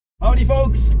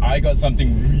folks, I got something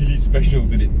really special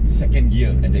today. Second gear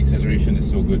and the acceleration is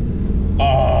so good.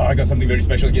 I got something very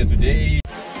special here today.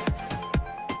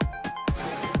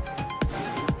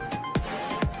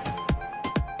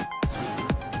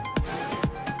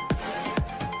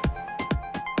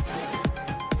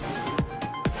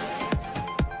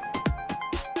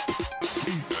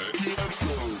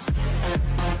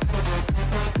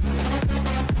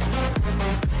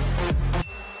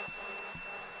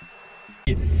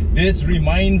 This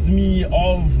reminds me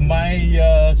of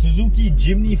my Suzuki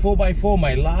Jimny 4x4,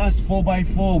 my last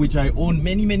 4x4, which I owned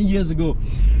many years ago.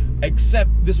 Except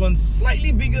this one's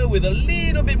slightly bigger with a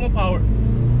little bit more power.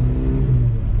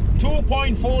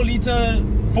 2.4 litre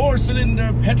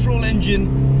 4-cylinder petrol engine.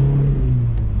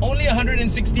 Only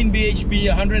 116 bhp,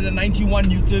 191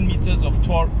 Newton meters of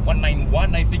torque,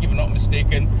 191 I think if I'm not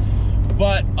mistaken.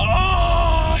 But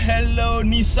hello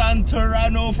Nissan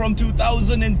Terrano from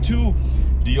 2002.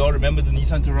 Do you all remember the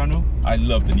Nissan Terrano? I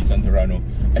love the Nissan Terrano.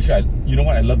 Actually, you know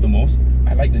what I love the most?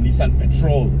 I like the Nissan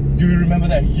Patrol. Do you remember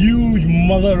that huge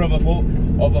mother of a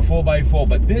 4x4?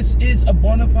 But this is a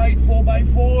bona-fide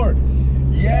 4x4.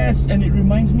 Yes, and it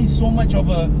reminds me so much of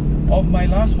my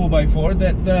last 4x4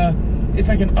 that it's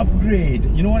like an upgrade.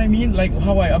 You know what I mean? Like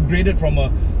how I upgraded from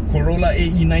a Corolla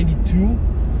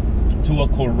AE92 to a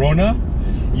Corona.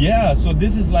 Yeah, so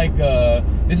this is like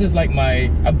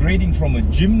my upgrading from a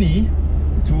Jimny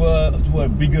to a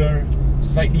bigger,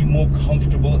 slightly more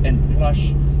comfortable and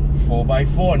plush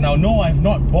 4x4. Now, no, I've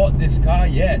not bought this car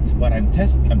yet, but I'm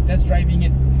test driving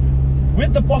it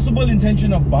with the possible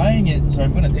intention of buying it. So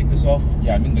I'm gonna take this off.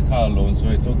 Yeah, I'm in the car alone, so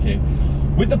it's okay.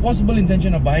 With the possible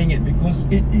intention of buying it because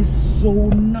it is so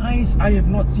nice. I have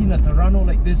not seen a Terrano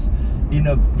like this in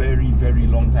a very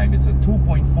long time. It's a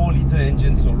 2.4 litre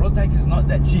engine, so road tax is not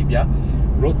that cheap. Yeah,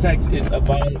 road tax is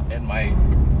about,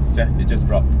 and it just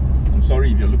dropped. I'm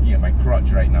sorry if you're looking at my crotch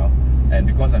right now, and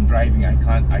because I'm driving I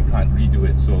can't redo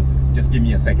it, so just give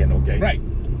me a second, okay? Right,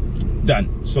 done.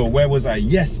 So where was I?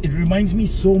 Yes, it reminds me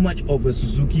so much of a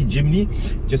Suzuki Jimny,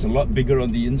 just a lot bigger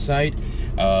on the inside,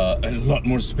 a lot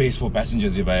more space for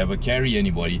passengers if I ever carry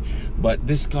anybody. But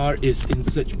this car is in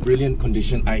such brilliant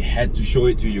condition, I had to show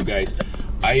it to you guys.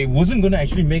 I wasn't gonna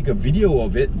actually make a video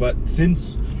of it, but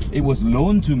since it was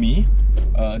loaned to me,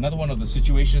 another one of the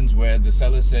situations where the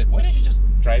seller said, why don't you just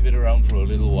drive it around for a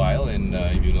little while, and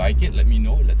if you like it, let me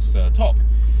know, let's talk.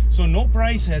 So no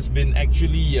price has been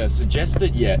actually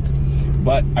suggested yet,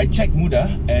 but I checked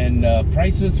Muda, and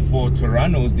prices for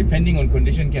Terranos, depending on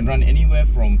condition, can run anywhere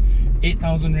from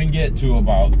 8,000 ringgit to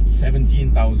about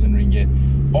 17,000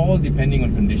 ringgit, all depending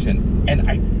on condition. And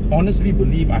I honestly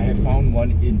believe I have found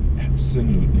one in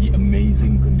absolutely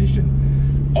amazing condition.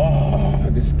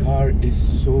 This car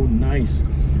is so nice.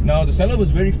 Now the seller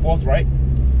was very forthright.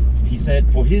 He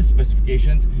said for his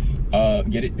specifications,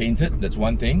 get it painted, that's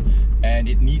one thing, and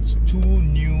it needs 2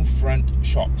 new front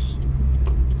shocks.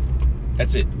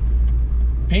 That's it.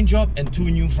 Paint job and 2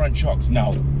 new front shocks.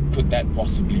 Now, could that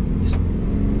possibly be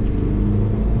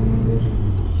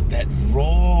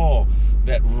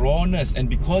that rawness? And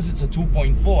because it's a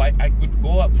 2.4, I could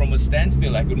go up from a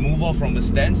standstill. I could move off from a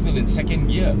standstill in second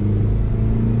gear.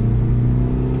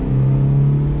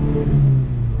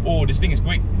 Oh, this thing is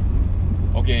quick.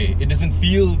 Okay, it doesn't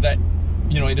feel that,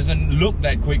 you know, it doesn't look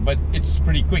that quick, but it's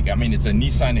pretty quick. I mean, it's a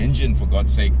Nissan engine, for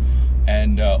God's sake.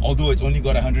 And although it's only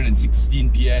got 116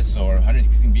 PS or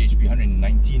 116 bhp,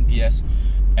 119 PS,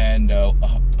 and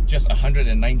just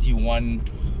 191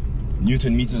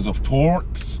 Newton meters of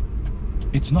torques,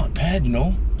 it's not bad, you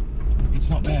know? It's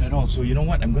not bad at all. So you know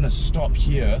what? I'm gonna stop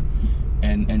here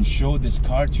and show this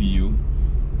car to you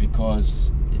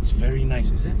because it's very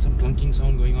nice. Is there some clunking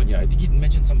sound going on? Yeah, I think he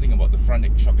mentioned something about the front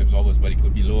shock absorbers, but it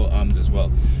could be lower arms as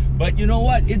well. But you know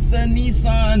what? It's a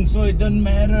Nissan, so it doesn't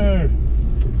matter.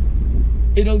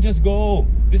 It'll just go.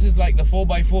 This is like the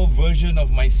 4x4 version of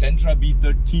my Sentra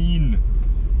B13.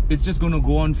 It's just gonna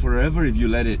go on forever if you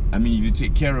let it. I mean, if you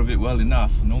take care of it well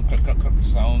enough. No cluck cluck cluck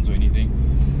sounds or anything.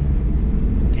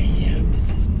 Damn, this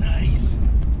is nice.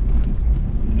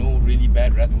 No really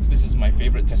bad rattles. This is my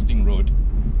favorite testing road,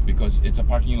 because it's a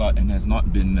parking lot and has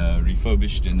not been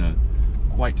refurbished in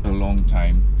quite a long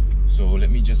time. So let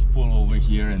me just pull over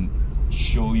here and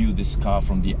show you this car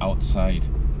from the outside.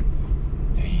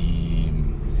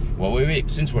 Damn. Well, wait,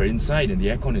 since we're inside and the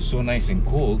aircon is so nice and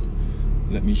cold,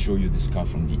 let me show you this car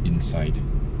from the inside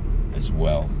as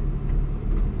well.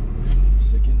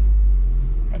 Second.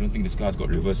 I don't think this car's got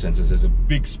reverse sensors. There's a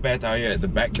big spare tire at the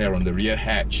back there on the rear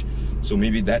hatch, so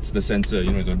maybe that's the sensor.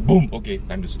 You know, it's like boom, okay,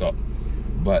 time to stop.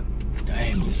 But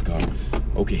damn, this car.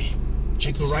 Okay,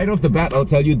 check this out. Right off the bat, I'll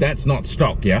tell you that's not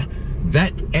stock, yeah?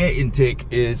 That air intake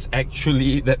is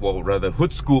actually,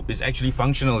 hood scoop is actually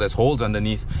functional. There's holes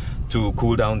underneath to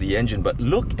cool down the engine. But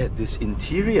look at this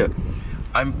interior.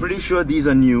 I'm pretty sure these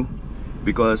are new,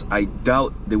 because I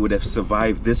doubt they would have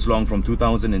survived this long from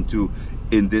 2002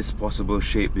 in this possible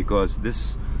shape, because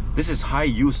this is high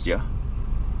use, yeah,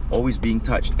 always being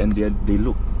touched, and they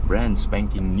look brand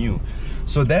spanking new.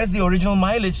 So there's the original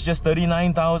mileage, just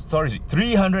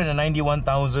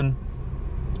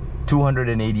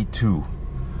 391,282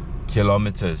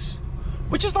 kilometers,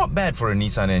 which is not bad for a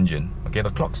Nissan engine. Okay,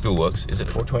 the clock still works. Is it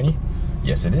 420?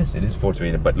 Yes, it is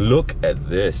 420. But look at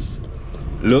this.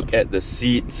 Look at the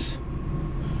seats.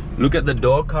 Look at the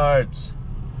door cards.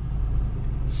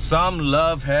 Some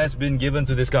love has been given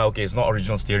to this car. Okay, it's not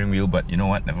original steering wheel, but you know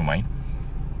what? Never mind.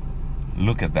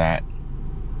 Look at that.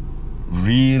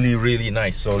 Really, really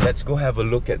nice. So let's go have a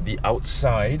look at the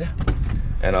outside,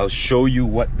 and I'll show you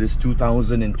what this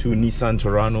 2002 Nissan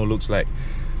Terrano looks like.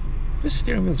 This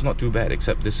steering wheel is not too bad,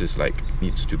 except this is like,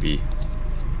 needs to be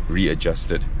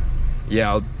readjusted.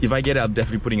 Yeah, if I get it, I'm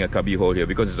definitely putting a cubby hole here,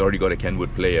 because it's already got a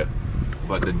Kenwood player.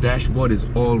 But the dashboard is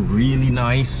all really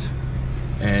nice.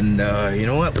 And you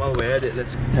know what, while we're at it,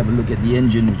 let's have a look at the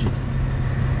engine, which is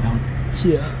down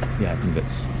here. Yeah, I think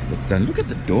that's done. Look at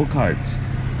the door cards.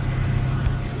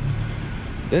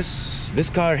 This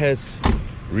car has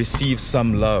received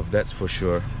some love, that's for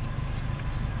sure.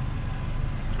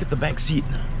 Look at the back seat.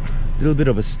 A little bit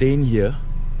of a stain here,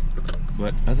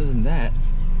 but other than that,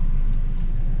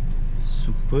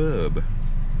 superb.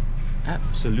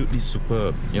 Absolutely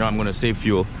superb. You know, I'm gonna save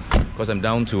fuel because I'm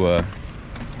down to a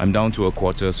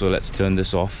quarter, so let's turn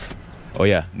this off. Oh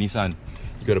yeah, Nissan,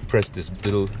 you gotta press this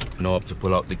little knob to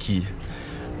pull out the key.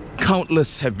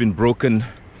 Countless have been broken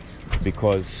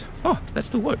because, oh, that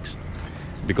still works,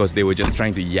 because they were just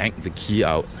trying to yank the key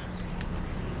out.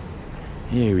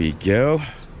 Here we go.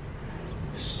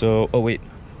 So, oh wait,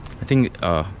 I think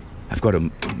I've got to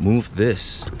move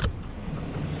this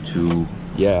to,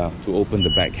 yeah, to open the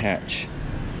back hatch.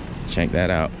 Check that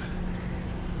out.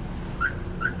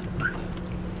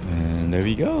 And there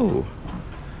we go.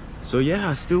 So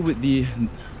yeah, still with the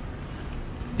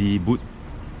boot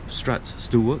struts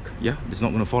still work. Yeah, it's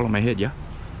not gonna fall on my head. Yeah,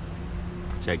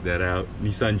 check that out.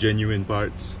 Nissan genuine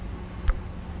parts.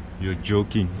 You're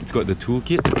joking. It's got the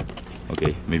toolkit.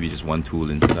 Okay, maybe just one tool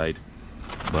inside,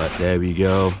 but there we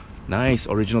go. Nice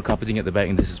original carpeting at the back,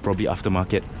 and this is probably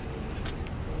aftermarket.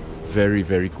 Very,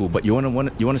 very cool. But you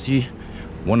wanna see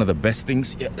one of the best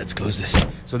things? Yeah, let's close this.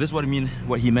 So this is what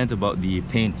he meant about the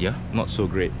paint. Yeah, not so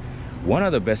great. One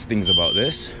of the best things about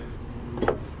this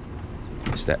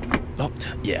is that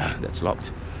locked. Yeah, that's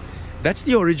locked. That's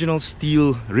the original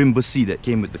steel rim bussy that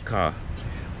came with the car.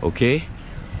 Okay,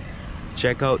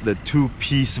 check out the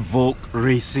two-piece Volk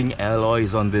racing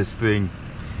alloys on this thing.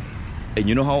 And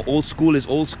you know how old school is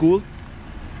old school?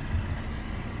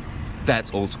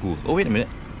 That's old school. Oh, wait a minute.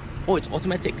 Oh, it's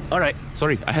automatic. All right,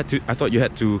 sorry, I thought you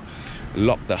had to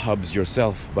lock the hubs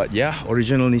yourself. But yeah,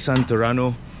 original Nissan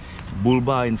Terrano, bull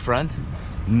bar in front.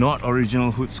 Not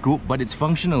original hood scoop, but it's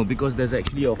functional because there's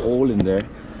actually a hole in there,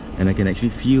 and I can actually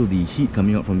feel the heat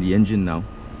coming out from the engine now.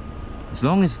 As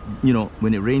long as, you know,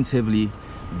 when it rains heavily,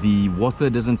 the water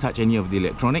doesn't touch any of the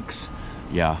electronics.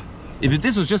 Yeah, if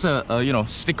this was just a you know,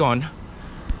 stick on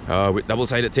with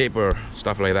double-sided tape or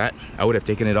stuff like that, I would have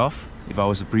taken it off if I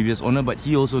was the previous owner. But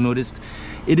he also noticed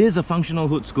it is a functional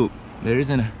hood scoop. There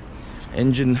is an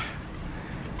engine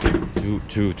to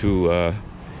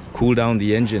cool down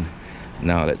the engine.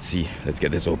 Now let's see, let's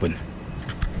get this open.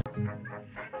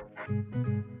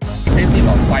 Saved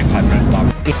about 500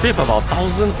 bucks. You save about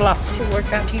 1,000 plus. To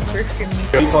work out cheaper for me.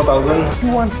 3,000,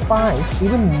 215,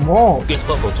 even more. It's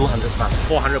about 200 plus.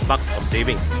 400 bucks of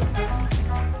savings.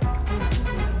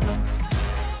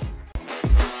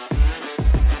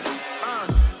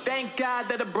 Thank God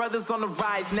that the brothers on the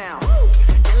rise now.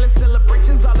 Endless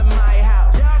celebrations all in my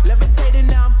house. Levitating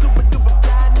now, I'm super duper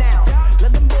fly now.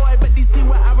 London boy, but they see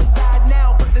where I reside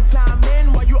now. Put the time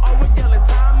in while you always yelling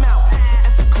time out.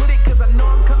 And for quit it, cause I know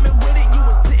I'm coming with it. You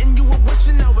were sitting, you were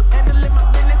wishing I was handling my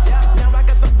business. Now I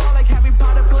got the ball like Harry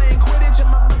Potter playing Quidditch. And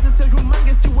my business is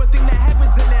humongous, you would think that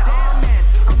happens in there. Damn man,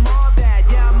 I'm all that,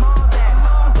 yeah, I'm all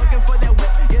that. Looking for that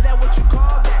whip, yeah, that what you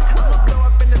call that. I'ma blow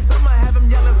up in the summer, have them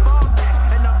yelling fall back.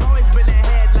 And I've always been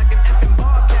ahead like an effing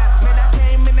ball cap. Man, I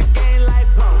came in the game like,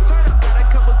 whoa. Got a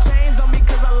couple chains on me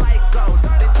cause I like gold.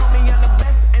 They told me I'm the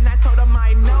best and I told them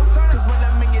I know. Cause when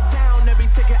I'm in your town, every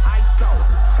ticket I sold.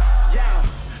 Yeah,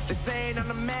 they saying I'm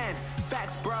the man.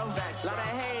 Facts, bro. Lot of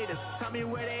haters, tell me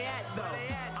where they at though.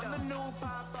 I'm the new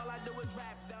pop, all I do is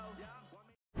rap though.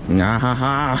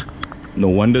 No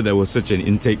wonder there was such an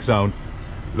intake sound.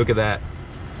 Look at that.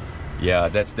 Yeah,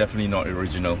 that's definitely not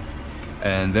original.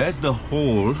 And there's the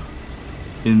hole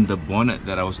in the bonnet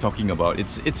that I was talking about.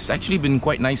 It's actually been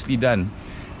quite nicely done.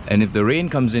 And if the rain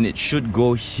comes in, it should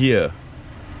go here,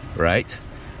 right?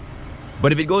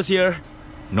 But if it goes here,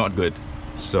 not good.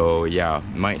 So yeah,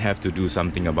 might have to do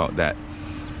something about that.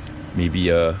 Maybe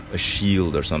a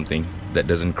shield or something that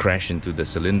doesn't crash into the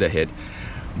cylinder head.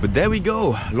 But there we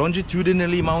go,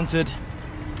 longitudinally mounted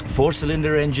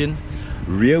 4-cylinder engine,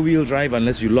 rear wheel drive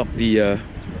unless you lock the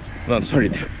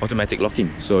the automatic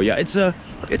locking. So yeah, it's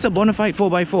a bona-fide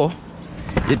 4x4.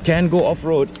 It can go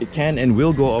off-road, it can and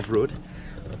will go off-road.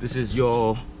 This is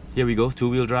your, here we go,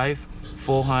 2-wheel drive,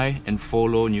 4 high and 4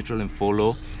 low, neutral and 4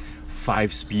 low,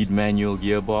 5-speed manual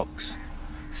gearbox,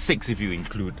 6 if you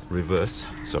include reverse.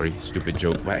 Sorry, stupid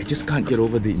joke, but I just can't get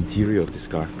over the interior of this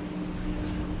car.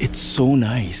 It's so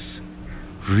nice,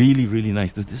 really, really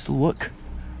nice. Does this still work?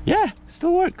 Yeah,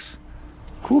 still works.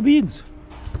 Cool beans.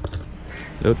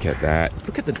 Look at that.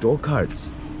 Look at the door cards.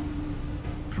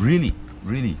 Really,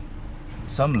 really,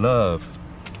 some love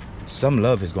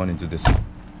has gone into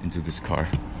this car.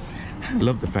 I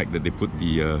love the fact that they put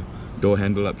the door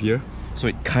handle up here, so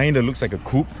it kind of looks like a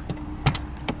coupe.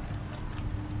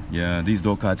 Yeah, these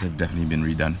door cards have definitely been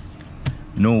redone.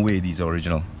 No way these are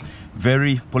original.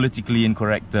 Very politically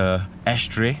incorrect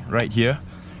ashtray right here,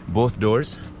 both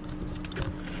doors.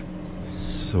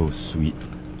 So sweet,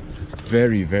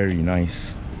 very, very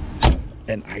nice.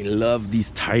 And I love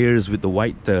these tires with the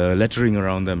white lettering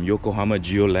around them. Yokohama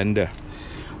Geolander,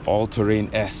 all-terrain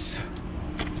S.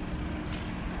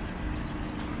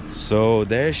 So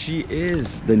there she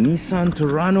is, the Nissan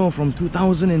Terrano from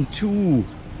 2002.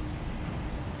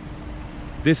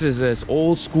 This is as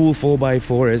old school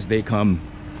 4x4 as they come.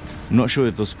 I'm not sure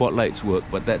if those spotlights work,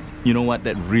 but that, you know what,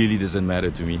 that really doesn't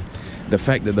matter to me. The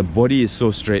fact that the body is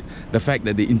so straight, the fact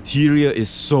that the interior is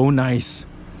so nice,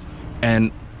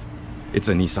 and it's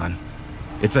a Nissan.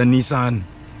 It's a Nissan.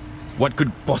 What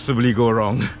could possibly go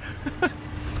wrong?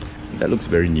 That looks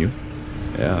very new.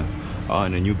 Yeah. Oh,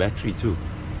 and a new battery too.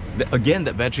 Again,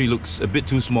 that battery looks a bit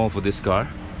too small for this car,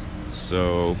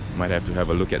 so might have to have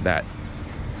a look at that.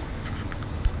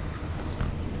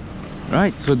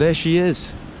 Right, so there she is.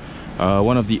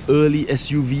 One of the early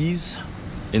SUVs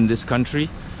in this country,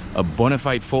 a bona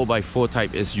fide 4x4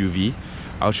 type SUV.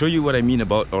 I'll show you what I mean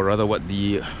about, or rather what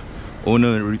the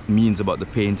owner means about the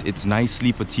paint. It's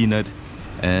nicely patinaed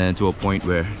and to a point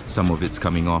where some of it's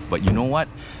coming off. But you know what?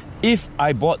 If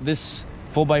I bought this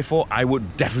 4x4, I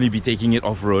would definitely be taking it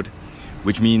off-road,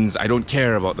 which means I don't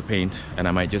care about the paint and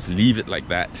I might just leave it like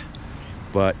that.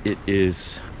 But it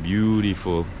is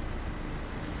beautiful.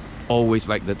 Always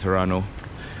like the Terrano.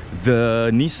 The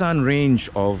Nissan range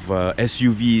of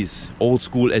SUVs, old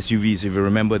school SUVs, if you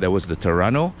remember, there was the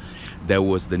Terrano, there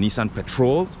was the Nissan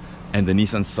Patrol, and the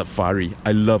Nissan Safari.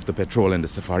 I love the Patrol and the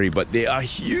Safari, but they are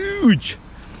huge.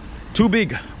 Too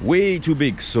big, way too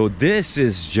big. So this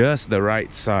is just the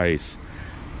right size,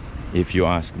 if you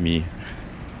ask me.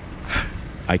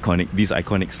 Iconic, these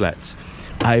iconic slats.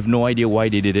 I have no idea why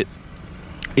they did it.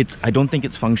 I don't think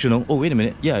it's functional. Oh, wait a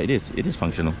minute. Yeah, it is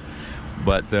functional.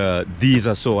 But these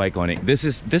are so iconic. This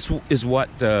is what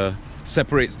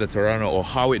separates the Terrano, or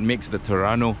how it makes the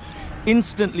Terrano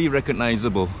instantly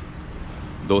recognizable.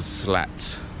 Those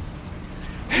slats.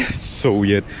 It's so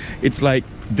weird. It's like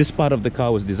this part of the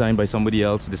car was designed by somebody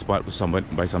else, this part was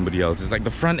by somebody else. It's like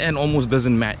the front end almost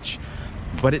doesn't match,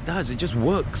 but it does. It just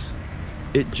works.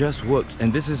 It just works.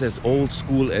 And this is as old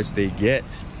school as they get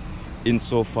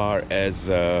insofar as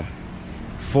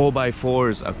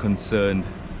 4x4s are concerned.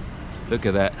 Look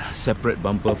at that, separate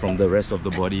bumper from the rest of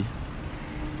the body.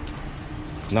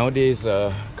 Nowadays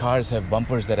cars have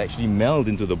bumpers that actually meld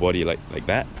into the body like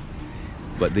that,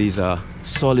 but these are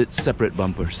solid separate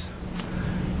bumpers.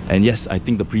 And yes, I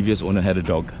think the previous owner had a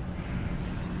dog.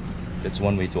 That's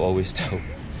one way to always tell.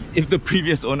 If the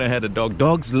previous owner had a dog,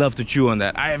 dogs love to chew on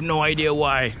that. I have no idea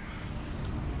why,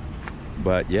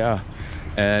 but yeah.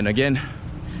 And again,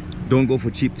 don't go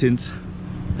for cheap tints.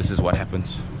 This is what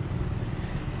happens.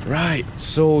 Right,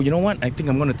 so you know what? I think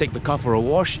I'm gonna take the car for a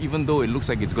wash, even though it looks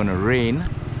like it's gonna rain.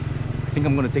 I think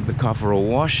I'm gonna take the car for a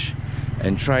wash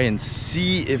and try and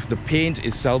see if the paint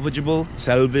is salvageable.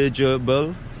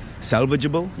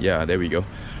 Yeah, there we go.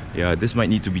 Yeah, this might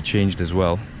need to be changed as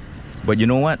well. But you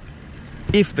know what?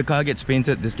 If the car gets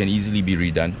painted, this can easily be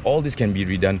redone. All this can be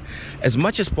redone. As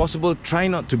much as possible, try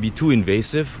not to be too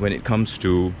invasive when it comes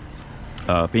to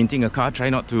painting a car.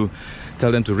 Try not to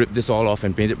tell them to rip this all off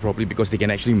and paint it properly, because they can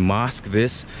actually mask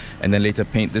this and then later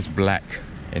paint this black,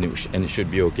 and it should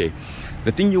be okay.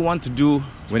 The thing you want to do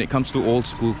when it comes to old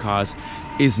school cars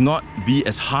is not be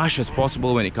as harsh as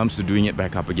possible when it comes to doing it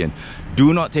back up again.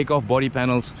 Do not take off body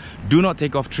panels, do not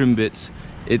take off trim bits.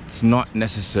 It's not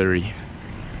necessary.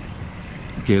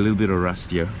 Okay, a little bit of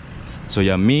rust here. So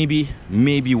yeah, maybe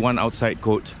one outside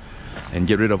coat and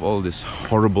get rid of all this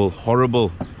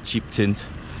horrible cheap tint.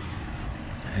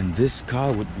 And this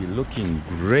car would be looking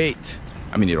great.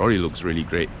 I mean, it already looks really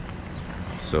great.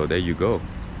 So there you go.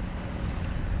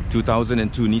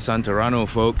 2002 Nissan Terrano,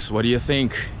 folks. What do you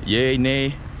think? Yay,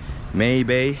 nay,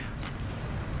 maybe?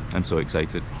 I'm so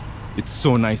excited. It's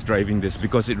so nice driving this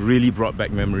because it really brought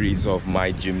back memories of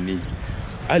my Jimny.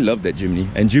 I love that Jimny.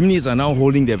 And Jimnys are now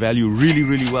holding their value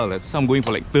really well. There's some going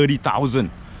for like 30,000.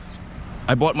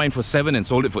 I bought mine for 7 and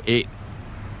sold it for 8.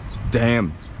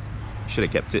 Damn. Should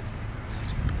have kept it.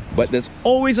 But there's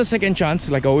always a second chance.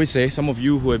 Like I always say, some of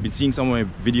you who have been seeing some of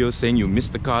my videos saying you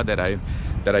missed the car that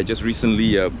I just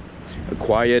recently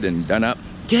acquired and done up,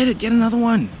 get it, get another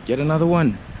one, get another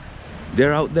one.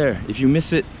 They're out there. If you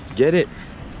miss it, get it.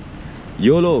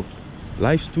 YOLO.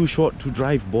 Life's too short to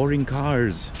drive boring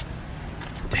cars.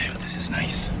 Damn, this is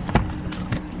nice.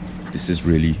 This is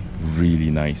really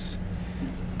nice.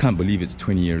 Can't believe it's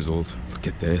 20 years old. Look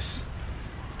at this.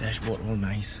 Dashboard all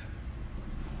nice.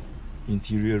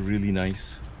 Interior really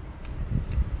nice.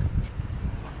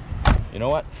 You know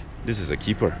what? This is a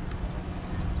keeper.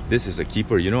 This is a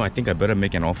keeper. You know, I think I better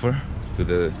make an offer to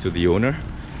the owner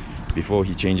before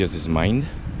he changes his mind.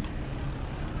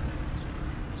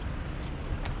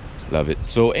 Love it.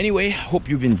 So anyway, hope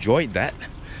you've enjoyed that.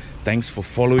 Thanks for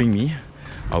following me.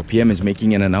 Our PM is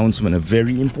making an announcement, a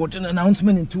very important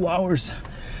announcement in 2 hours.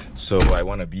 So I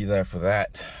want to be there for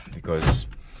that because,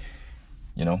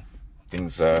 you know,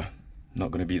 things are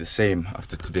not going to be the same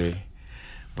after today.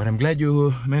 But I'm glad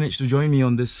you managed to join me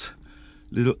on this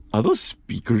little... Are those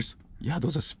speakers? Yeah,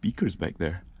 those are speakers back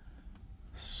there.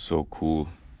 So cool.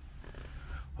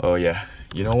 Oh yeah,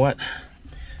 you know what?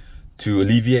 To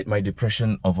alleviate my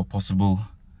depression of a possible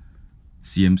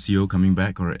CMCO coming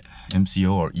back, or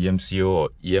MCO or EMCO or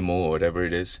EMO or whatever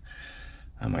it is,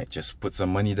 I might just put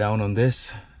some money down on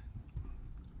this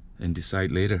and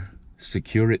decide later.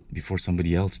 Secure it before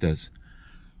somebody else does.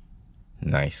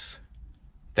 Nice.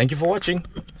 Thank you for watching.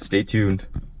 Stay tuned.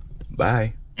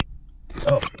 Bye.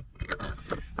 Oh,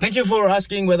 thank you for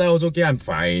asking whether I was okay. I'm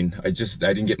fine. I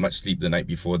didn't get much sleep the night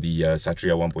before the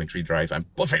Satria 1.3 drive. I'm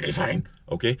perfectly fine.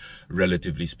 Okay,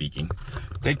 relatively speaking.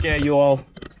 Take care, you all.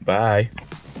 Bye.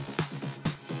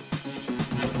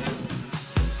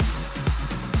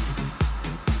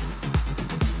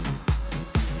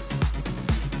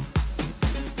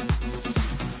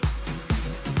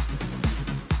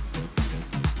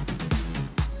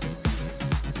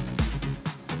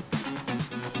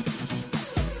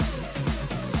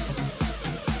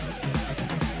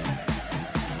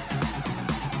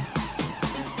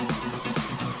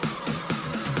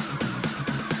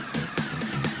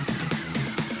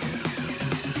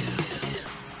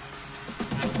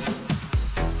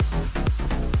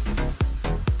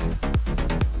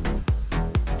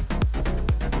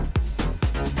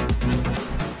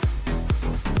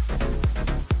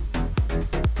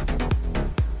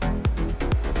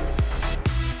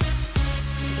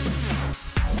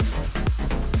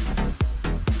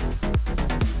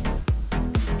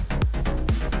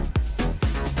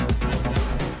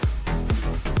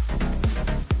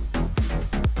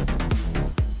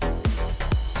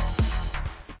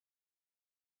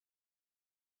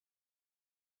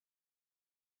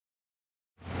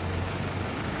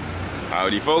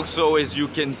 Howdy folks, so as you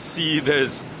can see,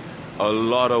 there's a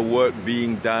lot of work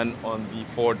being done on the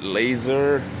Ford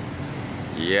Laser.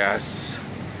 Yes,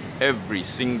 every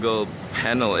single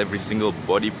panel, every single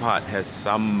body part has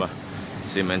some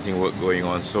cementing work going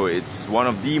on. So it's one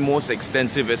of the most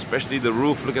extensive, especially the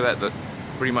roof. Look at that,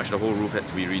 pretty much the whole roof had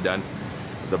to be redone.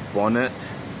 The bonnet,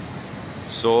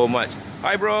 so much.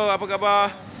 Hi bro, apa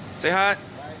khabar? Sehat?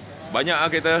 Banyak ah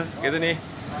kereta ni.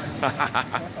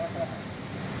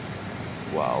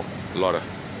 Wow, a lot of...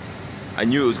 I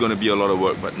knew it was going to be a lot of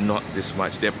work, but not this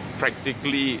much. They're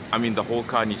practically... I mean, the whole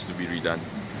car needs to be redone.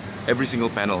 Every single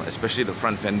panel, especially the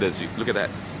front fenders. Look at that.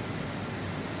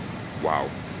 Wow,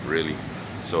 really.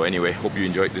 So anyway, hope you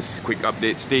enjoyed this quick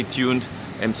update. Stay tuned.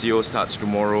 MCO starts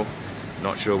tomorrow.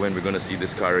 Not sure when we're going to see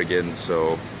this car again,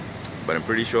 so... But I'm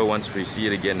pretty sure once we see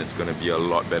it again, it's going to be a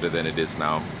lot better than it is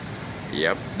now.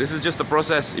 Yep, this is just the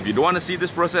process. If you don't want to see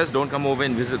this process, don't come over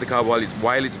and visit the car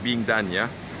while it's being done, yeah?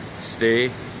 Stay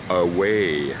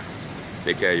away.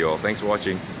 Take care, y'all. Thanks for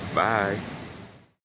watching. Bye.